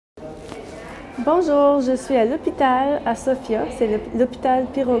Bonjour, je suis à l'hôpital à Sofia, c'est l'hôpital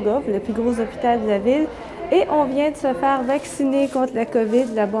Pirogov, le plus gros hôpital de la ville, et on vient de se faire vacciner contre la COVID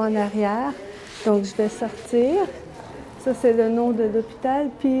là-bas en arrière. Donc je vais sortir. Ça c'est le nom de l'hôpital,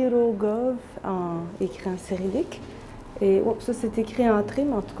 Pirogov, écrit en cyrillique. Et ça c'est écrit entrée,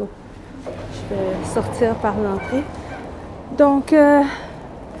 mais en tout cas, je vais sortir par l'entrée. Donc,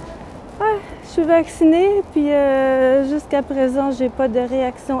 je suis vaccinée, puis jusqu'à présent, je n'ai pas de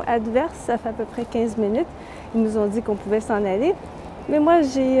réaction adverse. Ça fait à peu près 15 minutes. Ils nous ont dit qu'on pouvait s'en aller. Mais moi,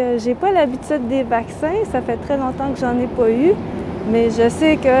 j'ai pas l'habitude des vaccins. Ça fait très longtemps que j'en ai pas eu. Mais je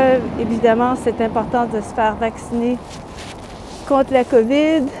sais que, évidemment, c'est important de se faire vacciner contre la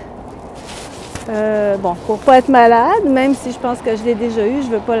COVID. Pour ne pas être malade, même si je pense que je l'ai déjà eu, je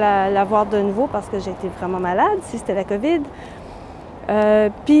ne veux pas l'avoir de nouveau parce que j'ai été vraiment malade, si c'était la COVID.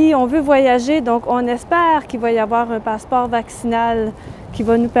 Puis on veut voyager, donc on espère qu'il va y avoir un passeport vaccinal qui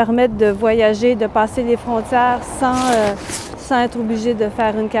va nous permettre de voyager, de passer les frontières sans être obligé de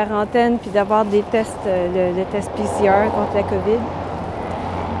faire une quarantaine puis d'avoir des tests, le test PCR contre la COVID.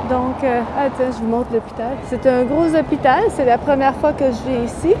 Donc, tiens, je vous montre l'hôpital. C'est un gros hôpital, c'est la première fois que je viens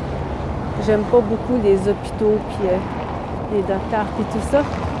ici. J'aime pas beaucoup les hôpitaux puis les docteurs puis tout ça.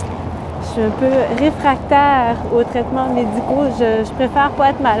 Je suis un peu réfractaire aux traitements médicaux. Je préfère pas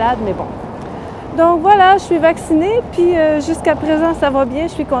être malade, mais bon. Donc voilà, je suis vaccinée, puis jusqu'à présent, ça va bien.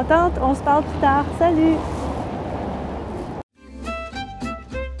 Je suis contente. On se parle plus tard. Salut!